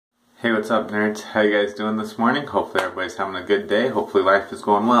Hey, what's up, nerds? How you guys doing this morning? Hopefully everybody's having a good day. Hopefully life is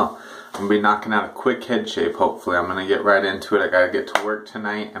going well. I'm going to be knocking out a quick head shave, hopefully. I'm going to get right into it. I got to get to work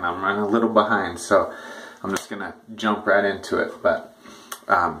tonight, and I'm running a little behind, so I'm just going to jump right into it. But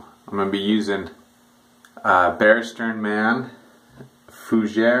I'm going to be using Barrister and Mann,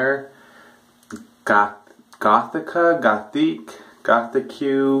 Fougere Gothique,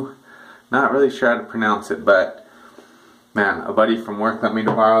 not really sure how to pronounce it, but man, a buddy from work let me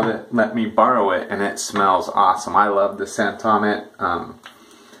borrow it, and it smells awesome. I love the scent on it.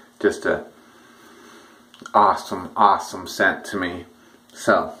 Just a awesome scent to me.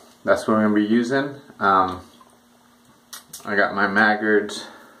 So that's what we're gonna be using. I got my Maggards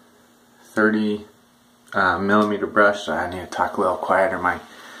 30 millimeter brush. I need to talk a little quieter. My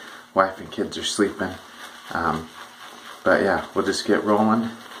wife and kids are sleeping. But yeah, we'll just get rolling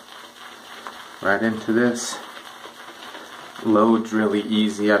right into this. Loads really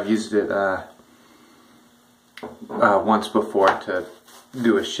easy. I've used it once before to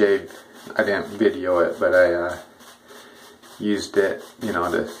do a shave. I didn't video it, but I used it, you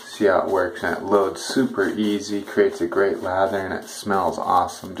know, to see how it works. And it loads super easy, creates a great lather, and it smells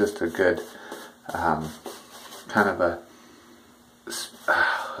awesome. Just a good kind of a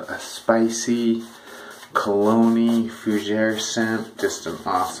spicy cologne-y Fougere scent. Just an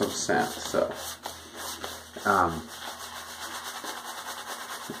awesome scent. So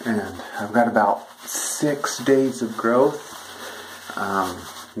and I've got about 6 days of growth.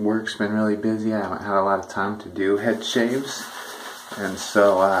 Work's been really busy. I haven't had a lot of time to do head shaves, and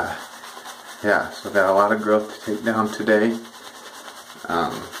so yeah, so I've got a lot of growth to take down today.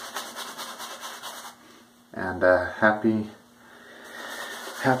 And happy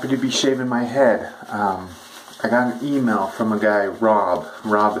to be shaving my head. I got an email from a guy, Rob,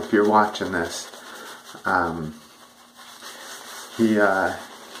 if you're watching this.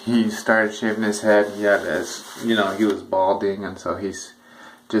 He started shaving his head. He had he was balding, and so he's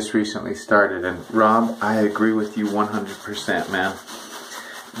just recently started. And Rob, I agree with you 100%, man.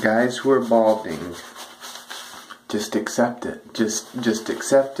 Guys who are balding, just accept it. Just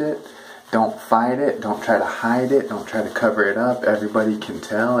accept it. Don't fight it. Don't try to hide it. Don't try to cover it up. Everybody can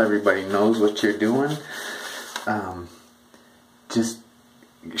tell. Everybody knows what you're doing. Just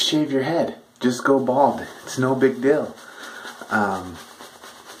shave your head. Just go bald. It's no big deal.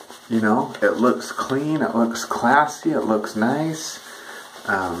 You know, it looks clean, it looks classy, it looks nice.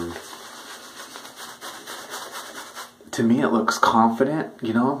 To me, it looks confident.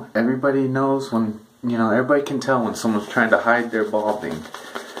 You know, everybody knows when, everybody can tell when someone's trying to hide their balding.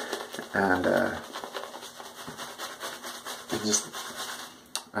 And I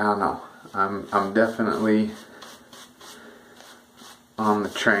don't know. I'm definitely on the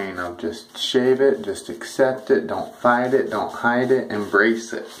train of just shave it, just accept it, don't fight it, don't hide it,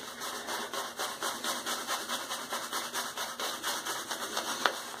 embrace it.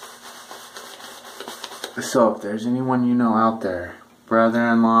 So if there's anyone you know out there,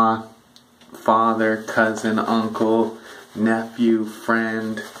 brother-in-law, father, cousin, uncle, nephew,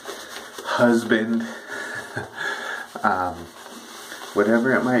 friend, husband,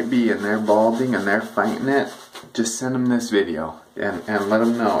 whatever it might be, and they're balding and they're fighting it, just send them this video and let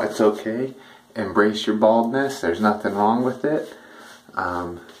them know it's okay. Embrace your baldness. There's nothing wrong with it.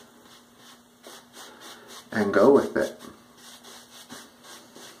 And go with it.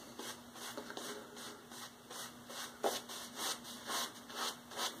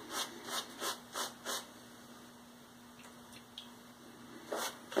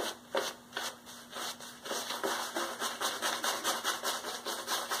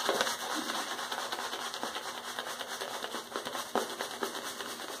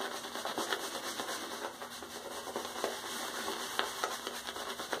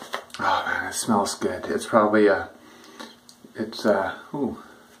 Oh man, it smells good. It's probably a little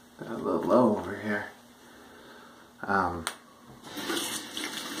low over here.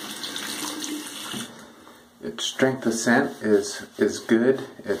 Its strength of scent is good.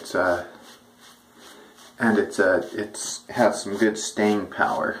 It has some good staying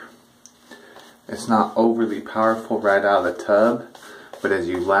power. It's not overly powerful right out of the tub, but as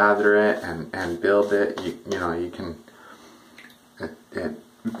you lather it and build it, you can. It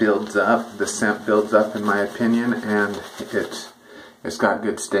builds up. The scent builds up, in my opinion, and it's got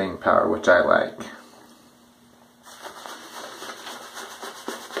good staying power, which I like.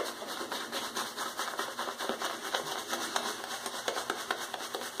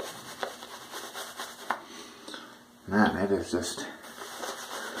 Man, it is just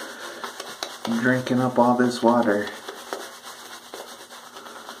drinking up all this water.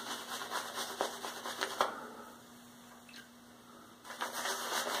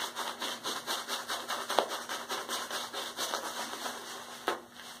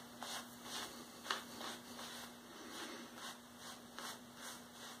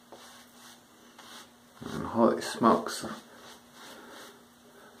 Holy smokes.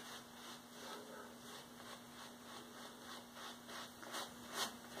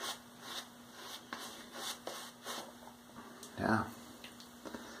 Yeah.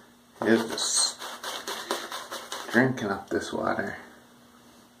 Here's just drinking up this water.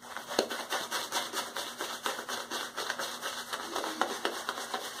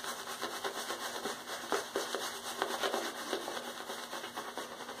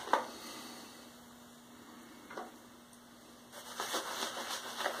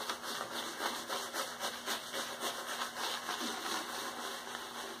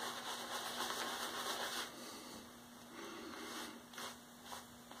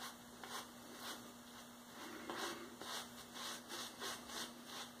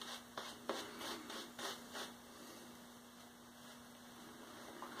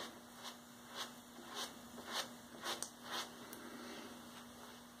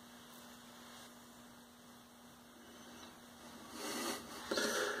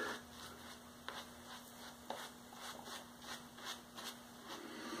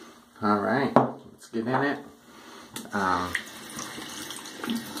 Alright, let's get in it.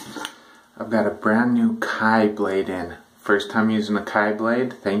 I've got a brand new Kai blade in. First time using a Kai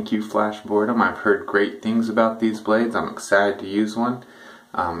blade. Thank you, Flash Boredom. I've heard great things about these blades. I'm excited to use one.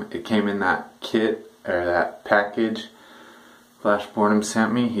 It came in that kit, or that package Flash Boredom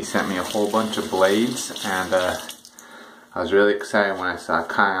sent me. He sent me a whole bunch of blades, and I was really excited when I saw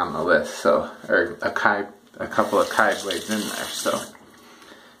Kai on the list. So, or a couple of Kai blades in there. So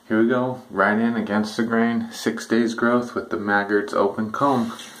here we go, right in against the grain, 6 days growth with the Maggards open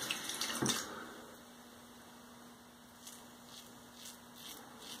comb.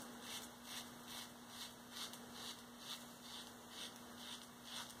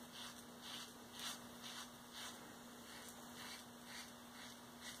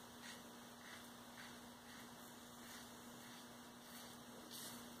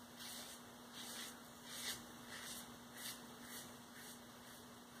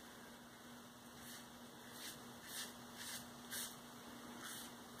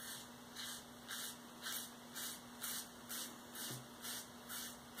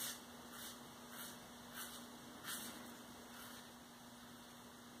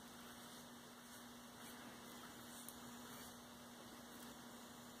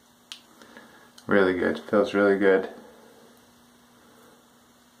 Really good, feels really good.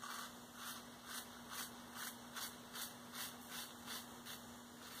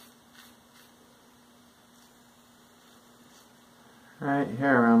 Right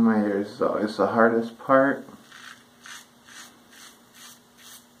here around my ears is always the hardest part.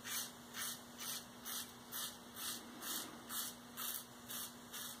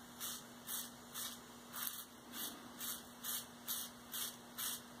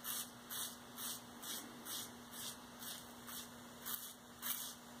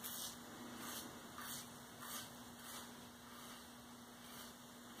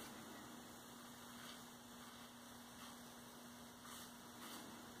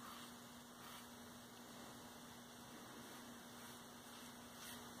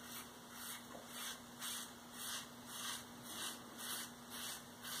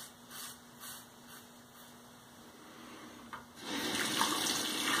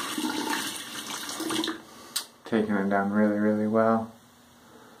 Taking it down really, really well.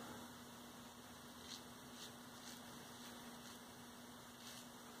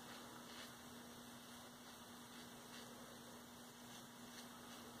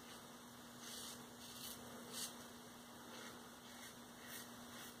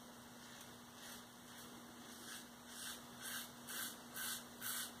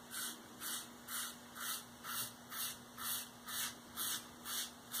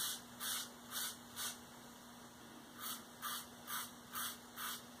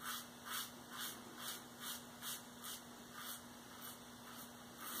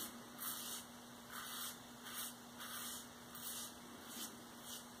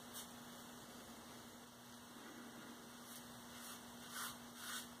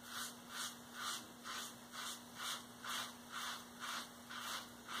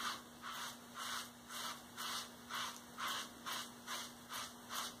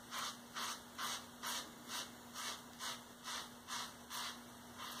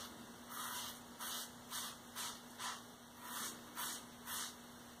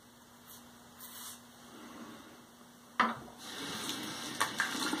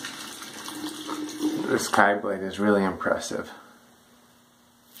 This Kai blade is really impressive.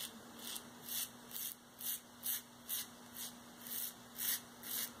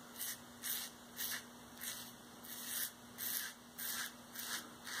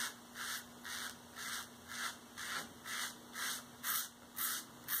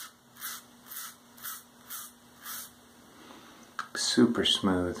 super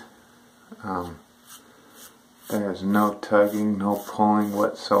smooth. There's no tugging, no pulling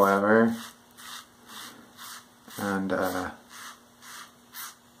whatsoever. And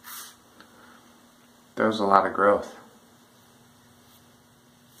there's a lot of growth.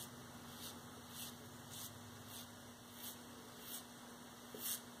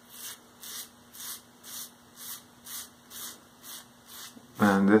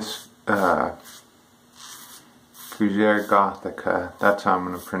 And this Fougere Gothique, that's how I'm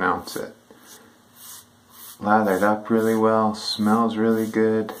going to pronounce it. Lathered up really well, smells really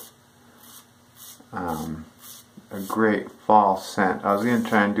good. A great fall scent. I was going to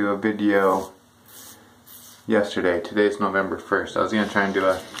try and do a video yesterday. Today's November 1st. I was going to try and do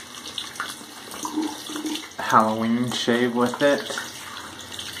a Halloween shave with it.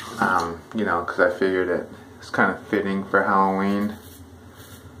 You know, because I figured it was kind of fitting for Halloween.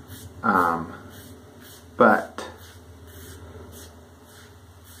 But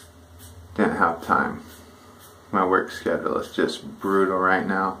didn't have time. My work schedule is just brutal right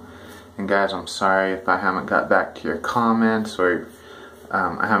now. And guys, I'm sorry if I haven't got back to your comments, or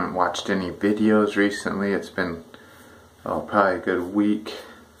I haven't watched any videos recently. It's been probably a good week,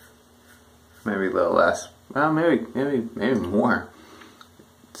 maybe a little less. Well, maybe more,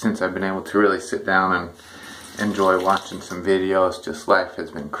 since I've been able to really sit down and enjoy watching some videos. Just life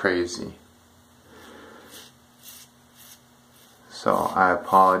has been crazy. So I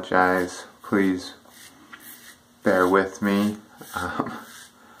apologize. Please bear with me.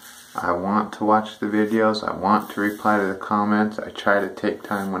 I want to watch the videos. I want to reply to the comments. I try to take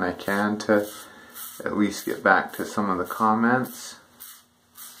time when I can to at least get back to some of the comments.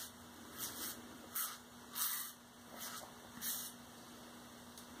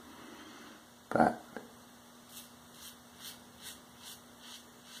 But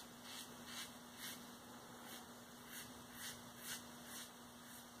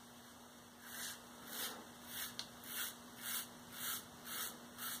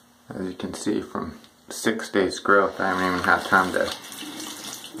as you can see, from 6 days growth, I haven't even had time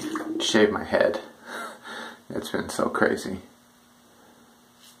to shave my head. It's been so crazy.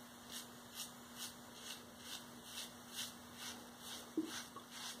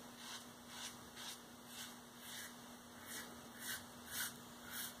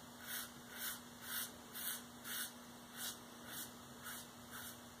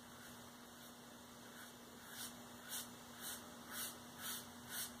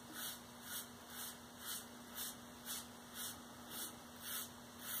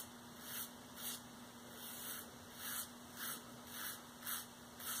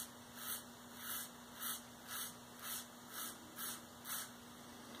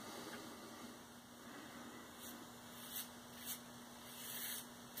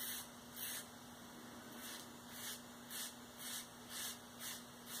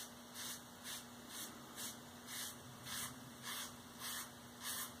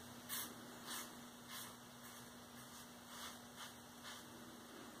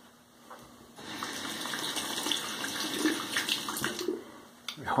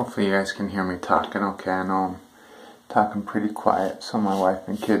 Hopefully you guys can hear me talking okay. I know I'm talking pretty quiet so my wife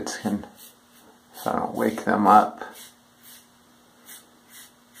and kids can, so I don't wake them up.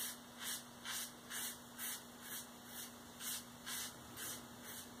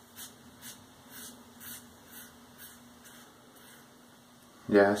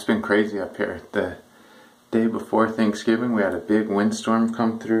 Yeah, it's been crazy up here. The day before Thanksgiving we had a big windstorm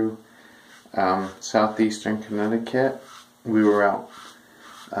come through southeastern Connecticut. We were out.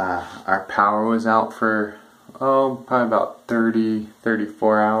 Our power was out for, probably about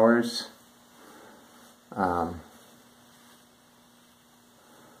 34 hours.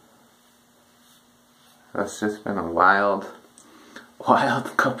 That's just been a wild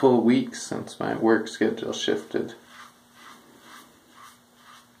couple of weeks since my work schedule shifted.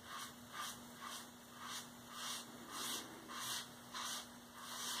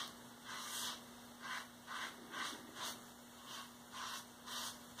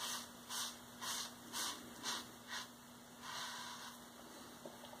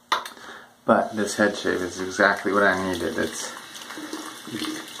 But this head shave is exactly what I needed. It's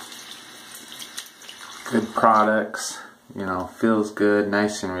good products, you know, feels good,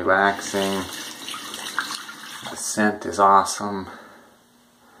 nice and relaxing. The scent is awesome.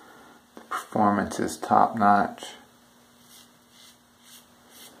 The performance is top notch.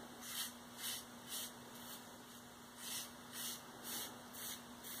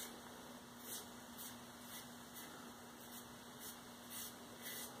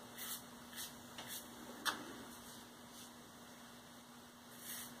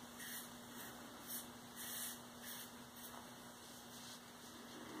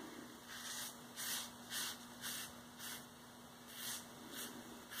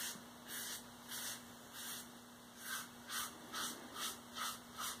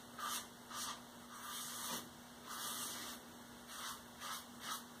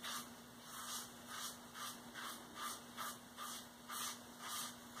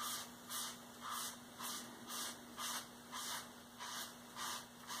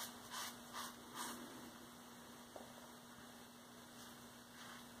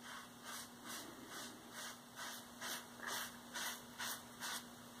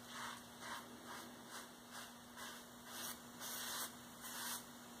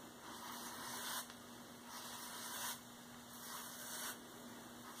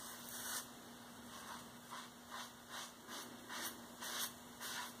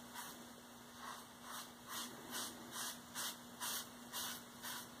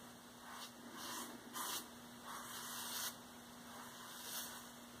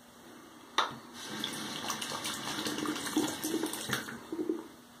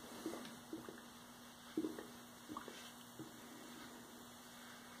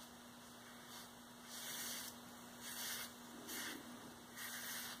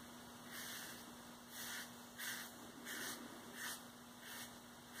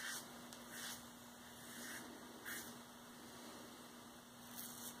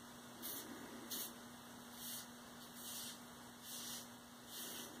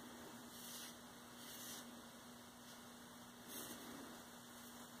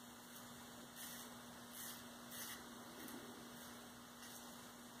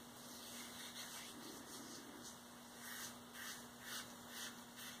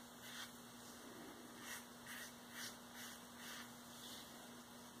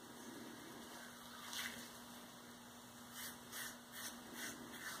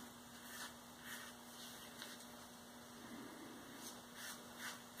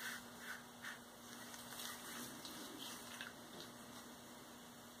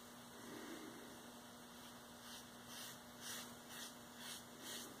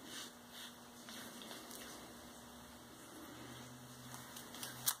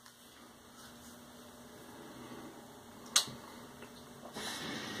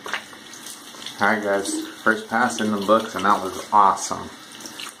 Alright guys, first pass in the books and that was awesome.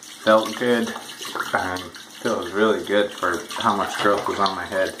 Felt good and feels really good for how much growth was on my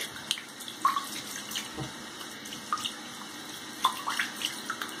head.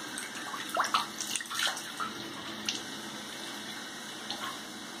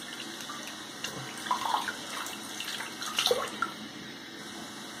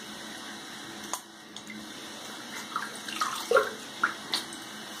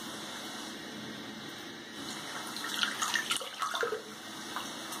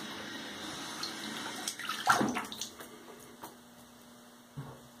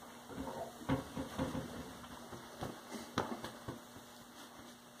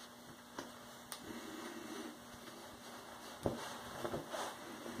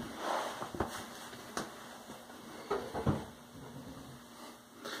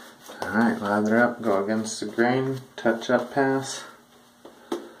 Alright, lather up, go against the grain, touch up pass.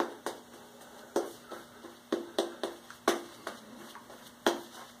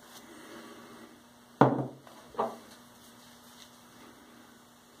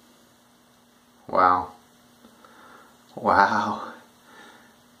 Wow. Wow.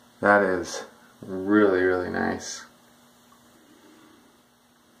 That is really, really nice.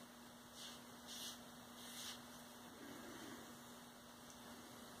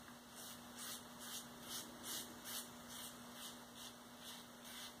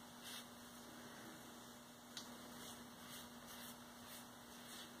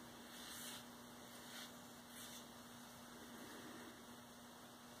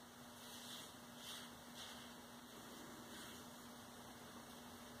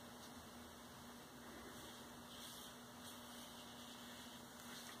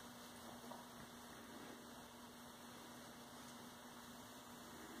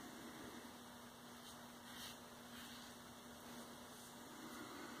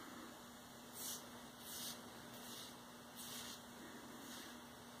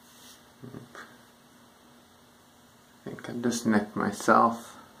 I think I just nicked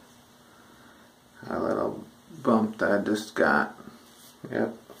myself. A little bump that I just got.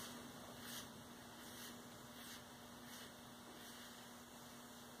 Yep.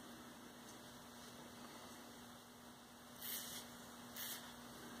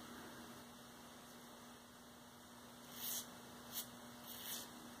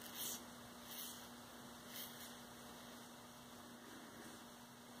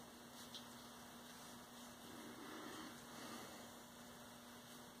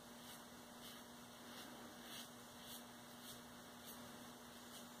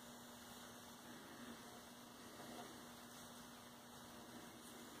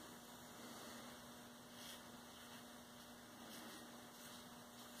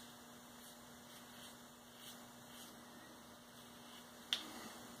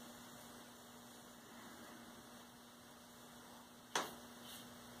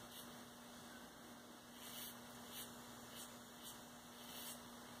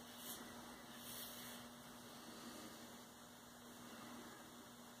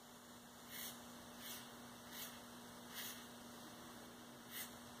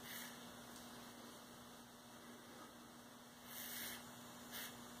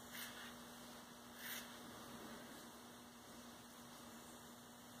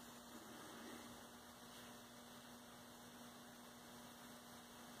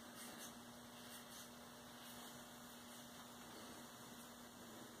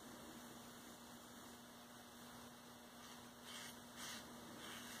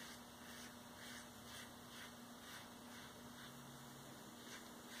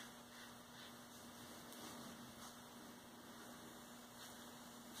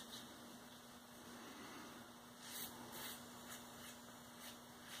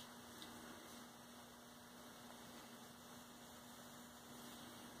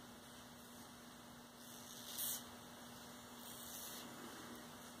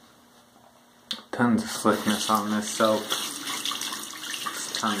 Tons of slickness on this soap.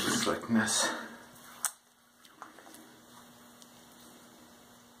 Tons of slickness.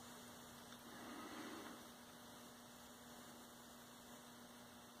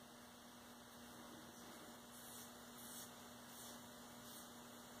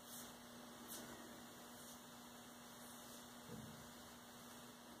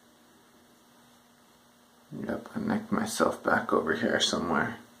 Yep, I nicked myself back over here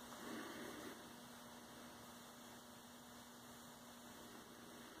somewhere.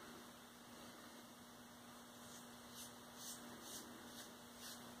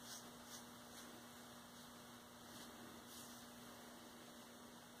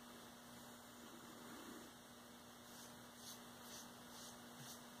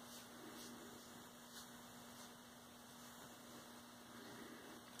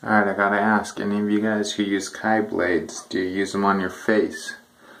 Alright, I gotta ask, any of you guys who use Kai blades, do you use them on your face?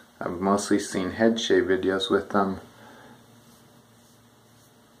 I've mostly seen head shave videos with them.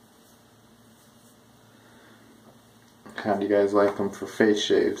 How do you guys like them for face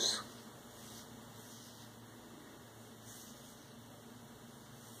shaves?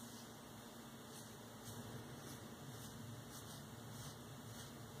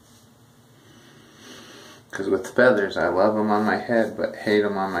 Because with feathers, I love them on my head, but hate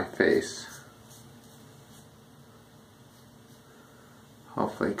them on my face.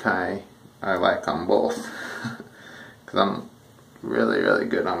 Hopefully Kai, I like them both. Because I'm really, really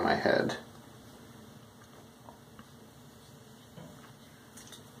good on my head.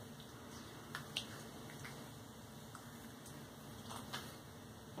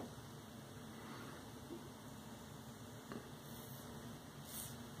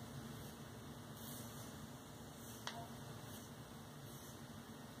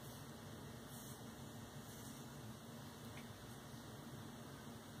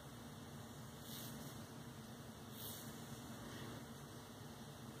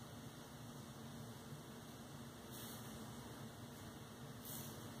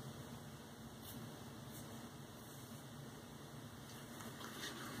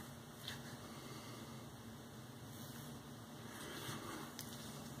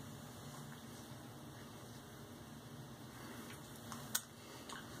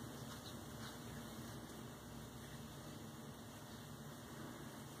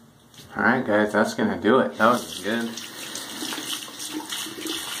 Alright guys, that's gonna do it. That was good.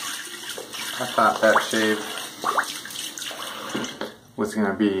 I thought that shave was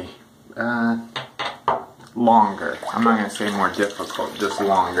gonna be longer. I'm not gonna say more difficult, just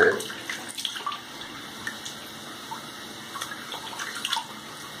longer.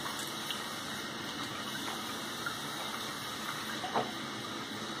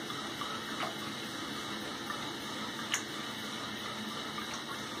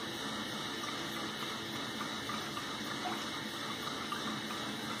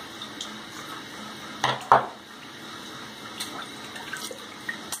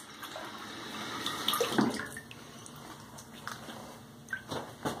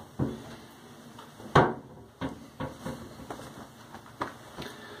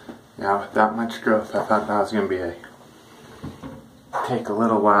 Yeah, with that much growth, I thought that was going to take a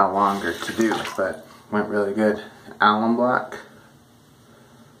little while longer to do, but went really good. Alum block.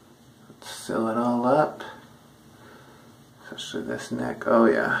 Let's seal it all up. Especially this neck. Oh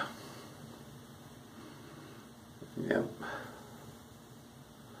yeah. Yep.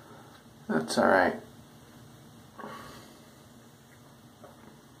 That's alright.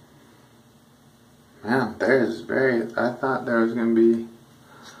 Man, I thought there was going to be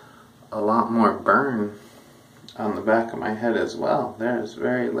a lot more burn on the back of my head as well. There's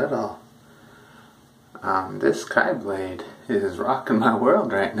very little. This Kai blade is rocking my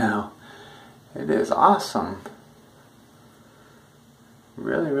world right now. It is awesome.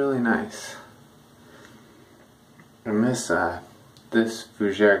 Really, really nice. And this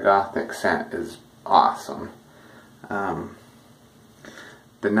Fougere Gothique scent is awesome. The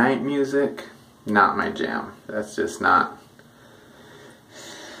night music, not my jam. That's just not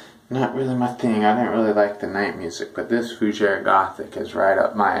really my thing. I didn't really like the night music, but this Fougere Gothique is right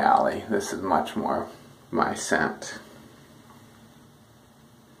up my alley. This is much more my scent.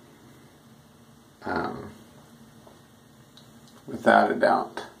 Without a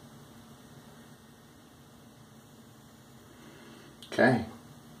doubt. Okay,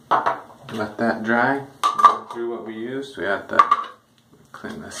 let that dry. Go through what we used. We had to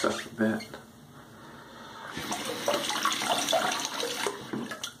clean this up a bit.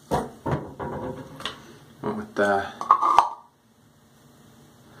 Went with the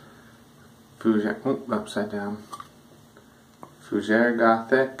Fougere, upside down. Fougere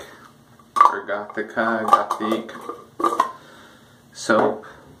Gothique, or Gothique soap.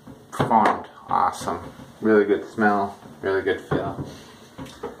 Performed awesome. Really good smell, really good feel.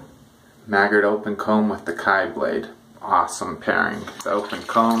 Maggard open comb with the Kai blade. Awesome pairing. The open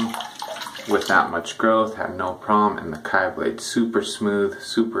comb with that much growth had no problem, and the Kai blade super smooth,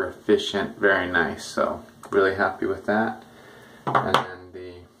 super efficient, very nice. So really happy with that. And then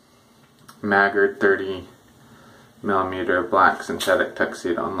the Maggard 30mm black synthetic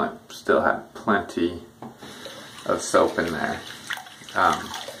tuxedo and lip still had plenty of soap in there.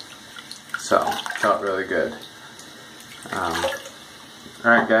 So felt really good.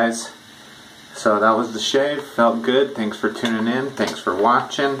 Alright guys, so that was the shave. Felt good. Thanks for tuning in. Thanks for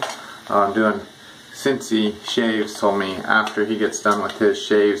watching. Cincy Shaves told me after he gets done with his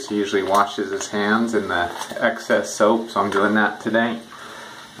shaves, he usually washes his hands in the excess soap, so I'm doing that today.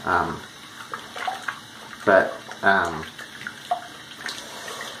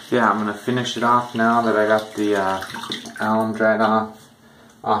 Yeah, I'm gonna finish it off now that I got the alum dried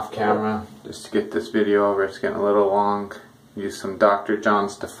off camera, just to get this video over. It's getting a little long. Use some Dr.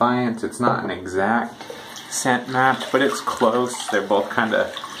 John's Defiance. It's not an exact scent match, but it's close. They're both kind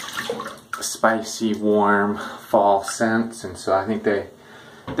of spicy, warm fall scents, and so I think they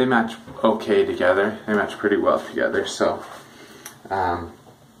match okay together. They match pretty well together. So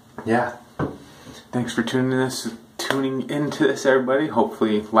yeah, thanks for tuning into this, everybody.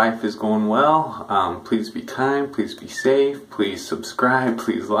 Hopefully life is going well. Please be kind, please be safe, please subscribe,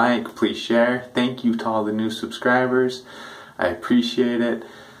 please like, please share. Thank you to all the new subscribers. I appreciate it.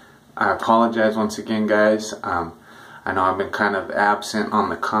 I apologize once again, guys. I know I've been kind of absent on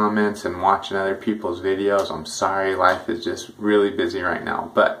the comments and watching other people's videos. I'm sorry, life is just really busy right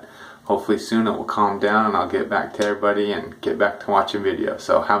now, but hopefully soon it will calm down and I'll get back to everybody and get back to watching videos.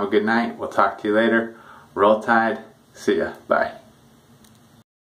 So have a good night. We'll talk to you later. Roll Tide. See ya. Bye.